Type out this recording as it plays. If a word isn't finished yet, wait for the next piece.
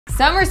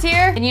Summer's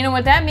here, and you know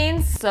what that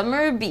means?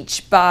 Summer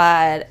beach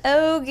bod.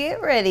 Oh,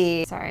 get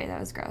ready. Sorry, that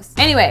was gross.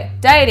 Anyway,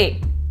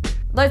 dieting.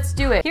 Let's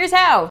do it. Here's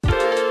how.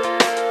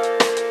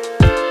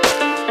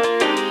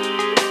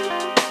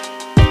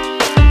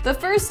 The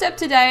first step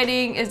to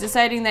dieting is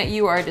deciding that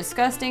you are a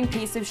disgusting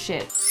piece of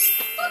shit.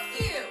 Fuck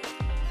you!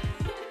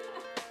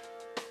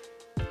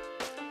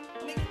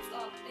 Make it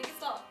stop, make it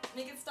stop,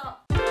 make it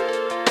stop.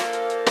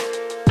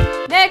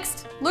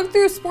 Next, look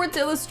through Sports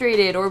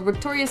Illustrated or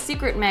Victoria's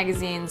Secret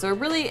magazines, or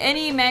really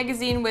any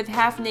magazine with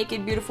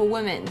half-naked beautiful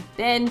women.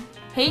 Then,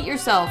 hate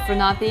yourself for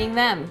not being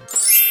them.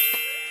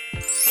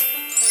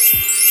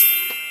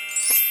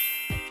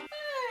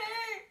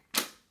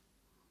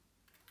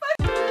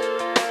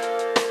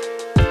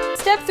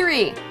 Step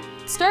 3.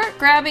 Start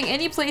grabbing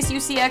any place you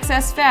see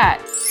excess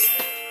fat.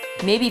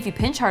 Maybe if you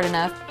pinch hard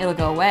enough, it'll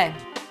go away.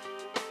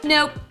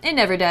 Nope, it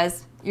never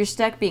does. You're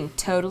stuck being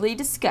totally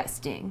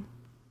disgusting.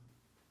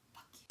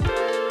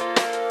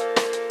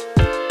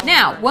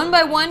 Now, one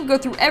by one, go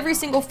through every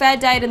single fad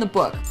diet in the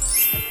book.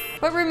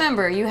 But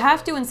remember, you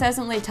have to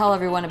incessantly tell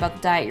everyone about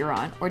the diet you're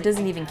on, or it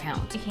doesn't even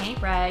count. I can't eat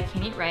bread,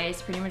 can't eat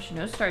rice, pretty much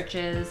no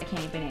starches. I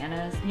can't eat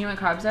bananas. You know what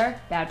carbs are?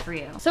 Bad for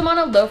you. So I'm on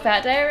a low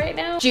fat diet right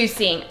now.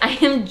 Juicing. I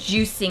am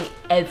juicing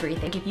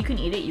everything. Like if you can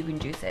eat it, you can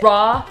juice it.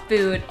 Raw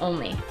food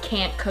only.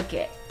 Can't cook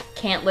it.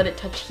 Can't let it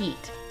touch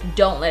heat.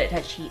 Don't let it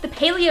touch heat. The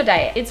paleo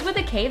diet, it's what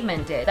the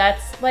cavemen did.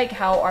 That's like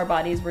how our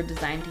bodies were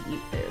designed to eat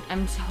food.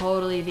 I'm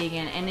totally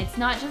vegan, and it's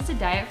not just a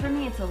diet for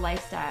me, it's a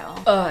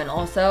lifestyle. Oh, and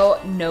also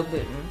no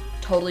gluten.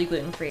 Totally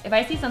gluten-free. If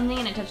I see something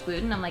and it touches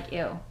gluten, I'm like,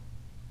 ew.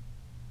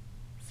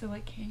 So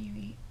what can you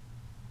eat?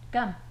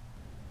 Gum.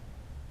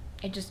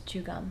 I just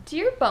chew gum. Do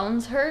your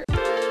bones hurt?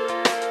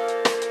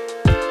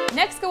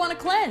 Next, go on a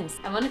cleanse.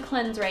 I'm on a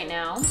cleanse right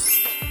now.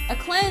 A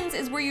cleanse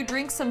is where you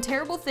drink some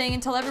terrible thing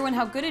and tell everyone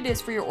how good it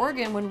is for your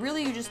organ, when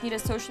really you just need a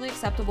socially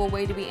acceptable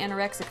way to be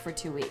anorexic for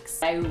 2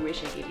 weeks. I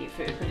wish I could eat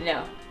food, but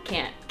no,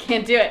 can't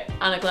do it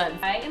on a cleanse.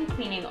 I am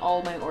cleaning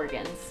all my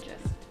organs.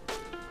 Just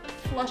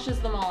flushes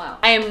them all out.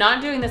 I am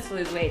not doing this to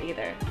lose weight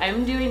either.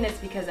 I'm doing this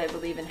because I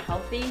believe in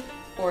healthy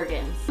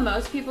organs.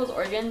 Most people's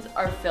organs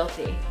are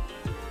filthy.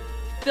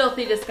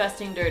 Filthy,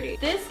 disgusting, dirty.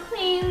 This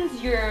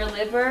cleans your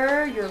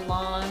liver, your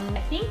lung,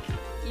 I think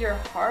your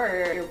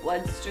heart, your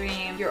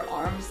bloodstream, your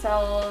arm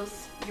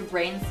cells, your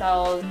brain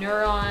cells,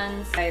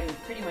 neurons. I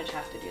pretty much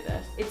have to do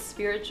this. It's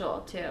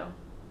spiritual too.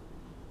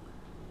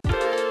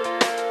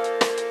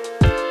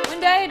 When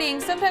dieting,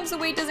 sometimes the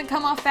weight doesn't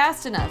come off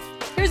fast enough.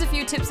 Here's a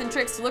few tips and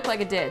tricks to look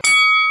like it did.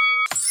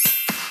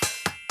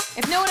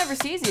 If no one ever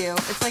sees you,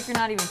 it's like you're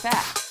not even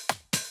fat.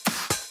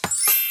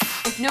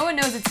 If no one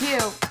knows it's you,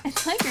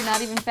 it's like you're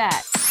not even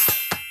fat.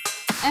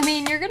 I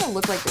mean, you're gonna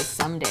look like this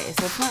someday,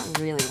 so it's not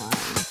really lying.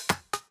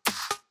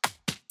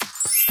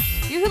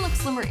 You can look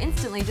slimmer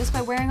instantly just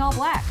by wearing all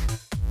black.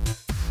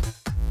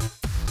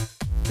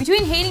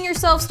 Between hating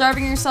yourself,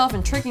 starving yourself,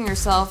 and tricking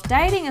yourself,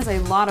 dieting is a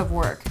lot of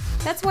work.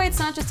 That's why it's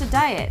not just a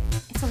diet,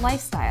 it's a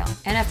lifestyle.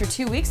 And after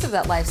 2 weeks of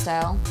that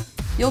lifestyle,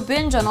 you'll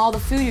binge on all the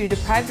food you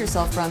deprived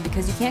yourself from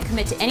because you can't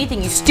commit to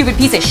anything, you stupid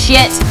piece of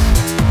shit!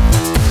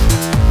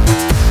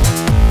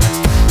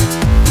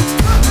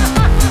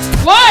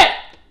 What?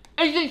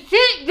 It's a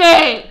shit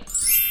day!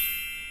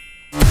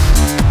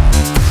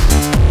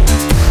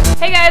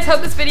 Hey guys,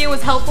 hope this video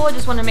was helpful. I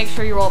just want to make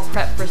sure you're all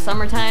prepped for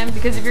summertime,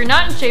 because if you're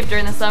not in shape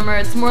during the summer,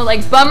 it's more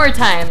like bummer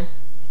time.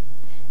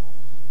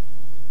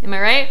 Am I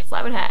right?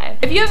 Slap it high.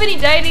 If you have any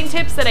dieting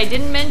tips that I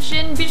didn't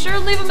mention, be sure to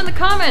leave them in the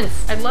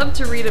comments. I'd love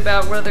to read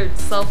about what other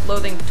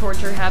self-loathing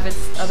torture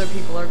habits other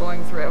people are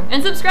going through.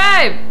 And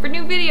subscribe for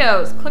new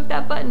videos. Click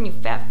that button, you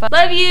fat fuck.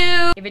 Love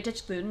you! If it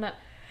touched gluten,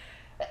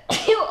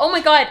 oh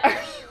my god,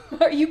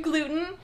 are you gluten?